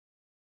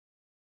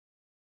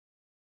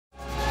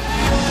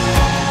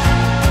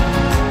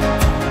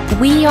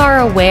We are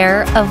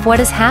aware of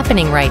what is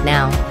happening right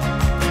now.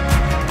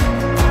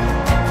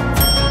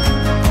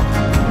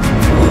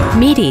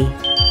 MIRI.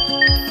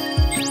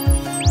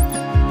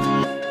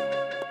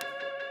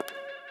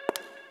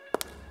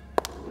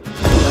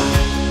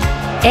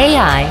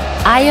 AI,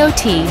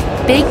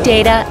 IoT, big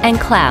data, and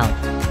cloud.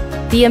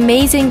 The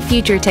amazing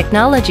future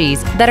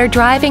technologies that are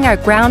driving our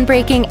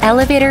groundbreaking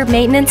elevator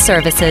maintenance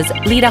services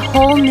lead a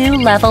whole new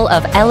level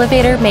of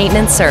elevator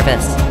maintenance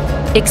service.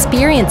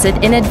 Experience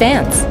it in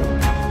advance.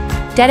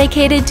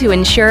 Dedicated to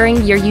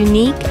ensuring your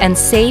unique and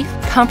safe,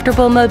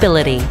 comfortable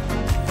mobility.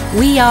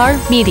 We are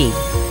MIRI.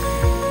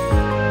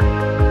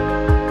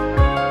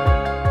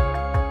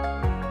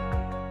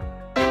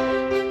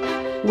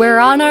 We're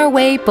on our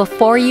way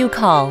before you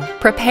call,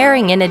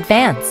 preparing in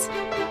advance.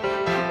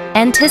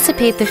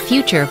 Anticipate the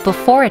future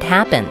before it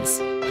happens.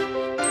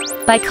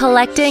 By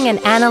collecting and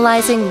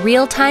analyzing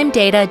real-time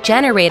data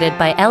generated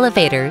by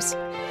elevators,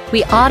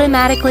 we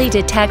automatically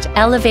detect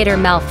elevator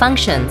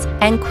malfunctions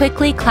and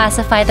quickly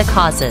classify the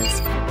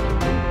causes.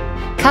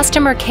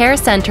 Customer Care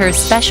Center's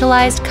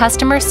specialized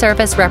customer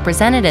service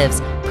representatives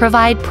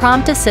provide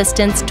prompt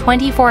assistance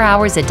 24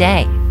 hours a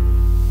day.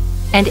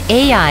 And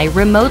AI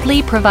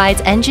remotely provides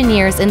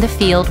engineers in the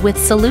field with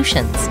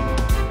solutions.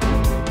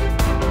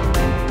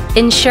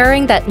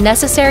 Ensuring that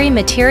necessary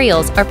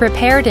materials are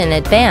prepared in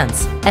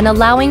advance and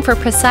allowing for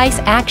precise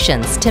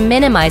actions to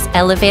minimize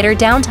elevator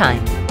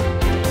downtime.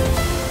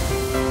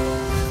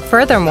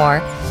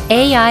 Furthermore,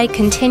 AI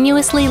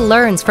continuously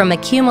learns from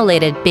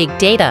accumulated big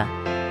data,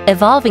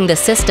 evolving the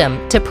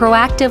system to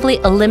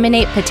proactively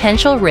eliminate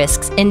potential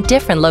risks in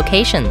different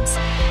locations.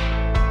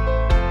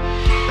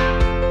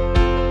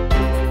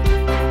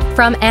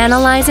 From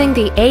analyzing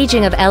the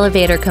aging of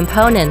elevator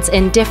components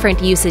in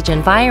different usage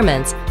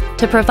environments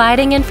to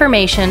providing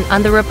information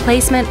on the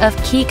replacement of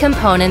key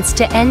components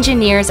to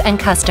engineers and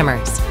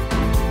customers.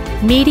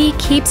 MIRI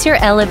keeps your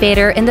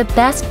elevator in the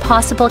best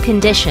possible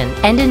condition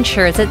and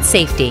ensures its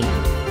safety.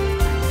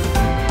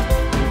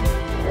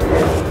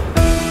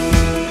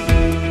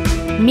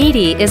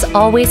 MIRI is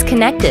always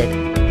connected.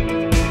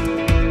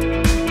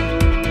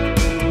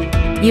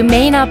 You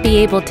may not be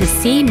able to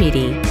see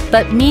MIRI,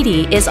 but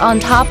MIRI is on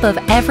top of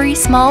every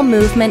small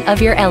movement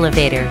of your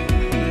elevator.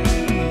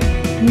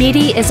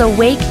 MIRI is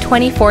awake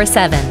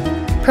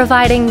 24/7,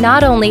 providing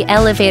not only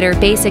elevator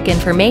basic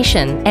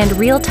information and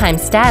real-time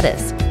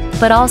status,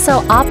 but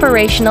also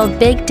operational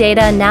big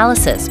data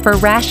analysis for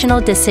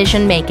rational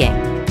decision-making.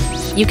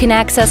 You can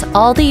access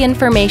all the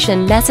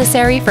information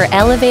necessary for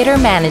elevator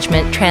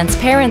management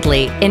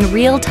transparently in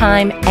real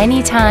time,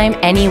 anytime,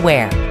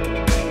 anywhere.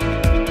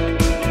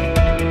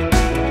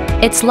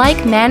 It's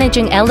like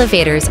managing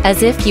elevators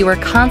as if you are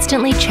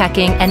constantly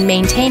checking and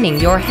maintaining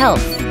your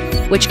health,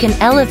 which can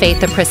elevate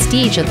the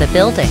prestige of the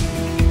building.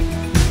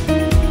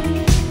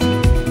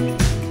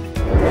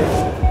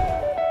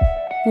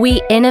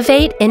 We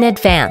innovate in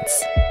advance.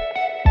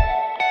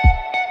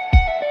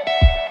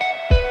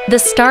 The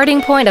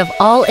starting point of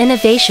all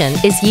innovation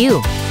is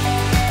you.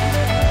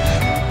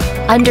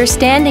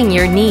 Understanding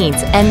your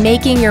needs and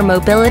making your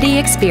mobility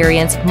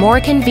experience more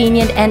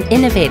convenient and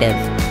innovative,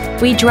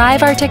 we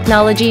drive our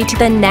technology to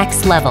the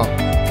next level.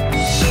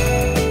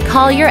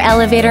 Call your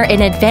elevator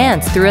in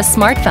advance through a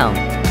smartphone.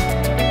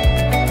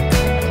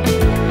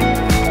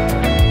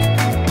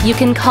 You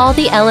can call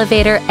the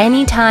elevator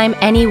anytime,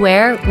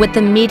 anywhere with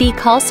the MIRI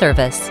call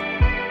service.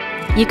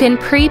 You can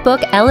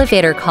pre-book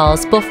elevator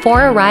calls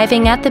before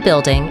arriving at the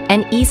building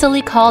and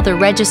easily call the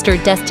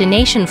registered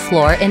destination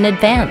floor in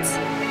advance.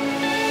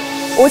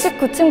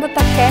 59층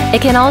부탁해.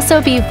 It can also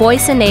be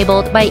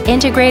voice-enabled by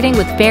integrating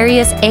with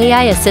various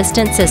AI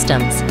assistant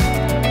systems,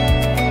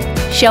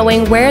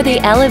 showing where the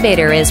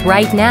elevator is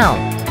right now,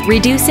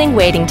 reducing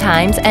waiting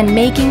times and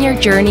making your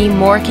journey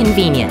more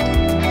convenient.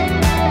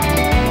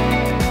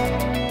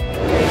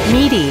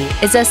 MIRI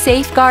is a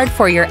safeguard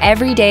for your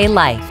everyday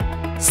life.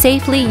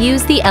 Safely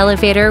use the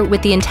elevator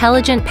with the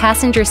intelligent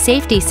passenger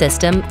safety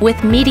system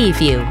with MIRI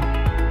View.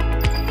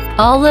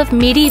 All of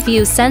MIRI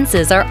View's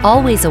senses are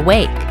always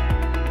awake.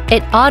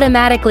 It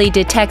automatically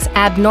detects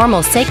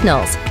abnormal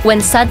signals when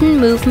sudden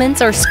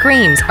movements or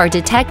screams are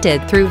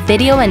detected through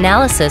video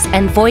analysis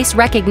and voice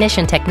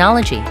recognition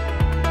technology.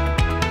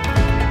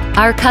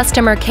 Our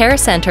Customer Care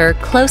Center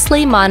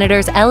closely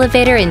monitors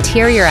elevator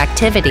interior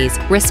activities,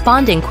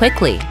 responding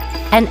quickly,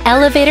 and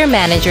elevator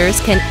managers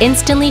can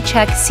instantly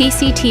check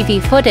CCTV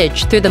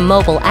footage through the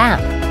mobile app.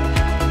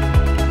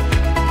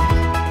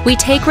 We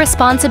take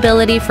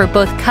responsibility for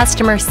both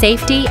customer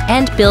safety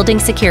and building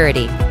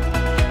security.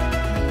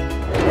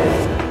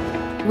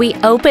 We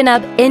open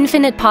up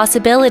infinite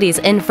possibilities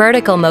in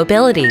vertical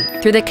mobility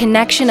through the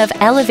connection of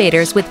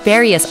elevators with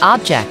various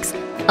objects,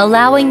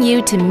 allowing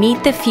you to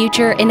meet the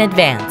future in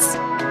advance.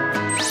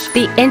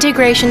 The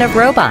integration of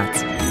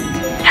robots.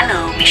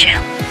 Hello,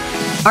 Michelle.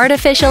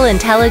 Artificial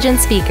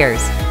intelligence speakers,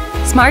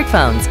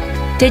 smartphones,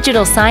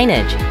 digital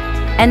signage,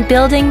 and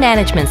building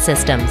management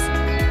systems.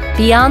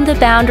 Beyond the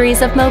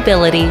boundaries of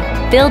mobility,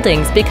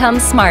 buildings become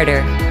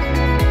smarter.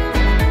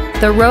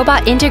 The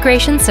robot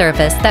integration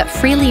service that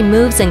freely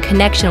moves in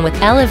connection with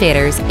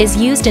elevators is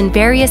used in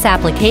various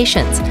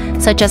applications,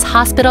 such as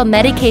hospital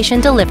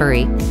medication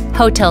delivery,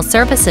 hotel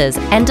services,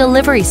 and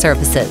delivery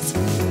services.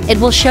 It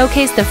will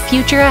showcase the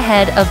future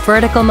ahead of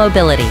vertical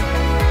mobility.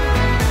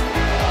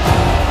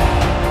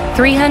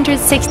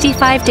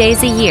 365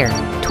 days a year,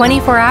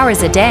 24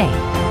 hours a day.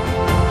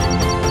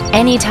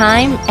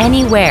 Anytime,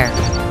 anywhere,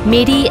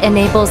 MIRI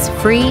enables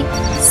free,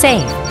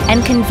 safe,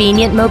 and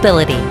convenient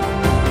mobility,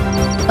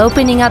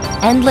 opening up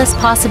endless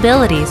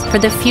possibilities for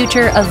the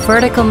future of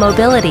vertical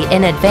mobility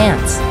in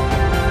advance.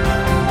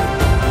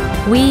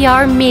 We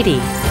are MIRI,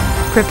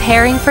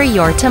 preparing for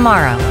your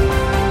tomorrow.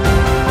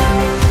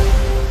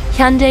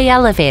 Hyundai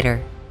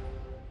Elevator.